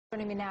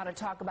Joining me now to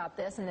talk about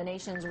this and the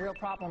nation's real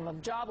problem of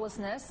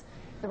joblessness,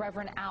 the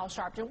Reverend Al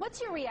Sharpton.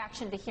 What's your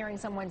reaction to hearing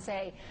someone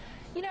say,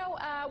 you know,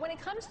 when it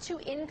comes to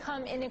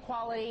income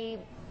inequality,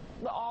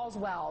 all's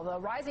well. The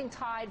rising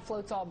tide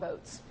floats all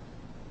boats.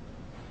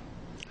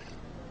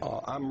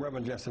 I'm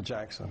Reverend Jesse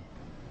Jackson.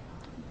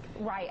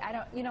 Right.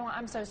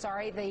 I'm so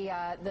sorry.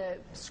 The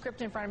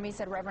script in front of me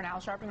said Reverend Al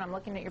Sharpton. I'm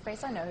looking at your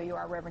face. I know who you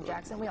are, Reverend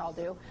Jackson. We all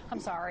do. I'm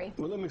sorry.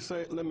 Well, let me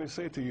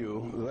say to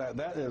you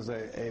that is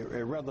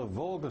a rather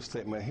vulgar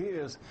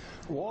statement.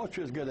 Wall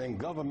Street is getting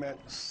government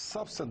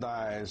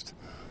subsidized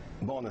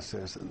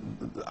bonuses.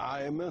 Our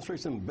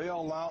administration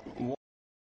bailed out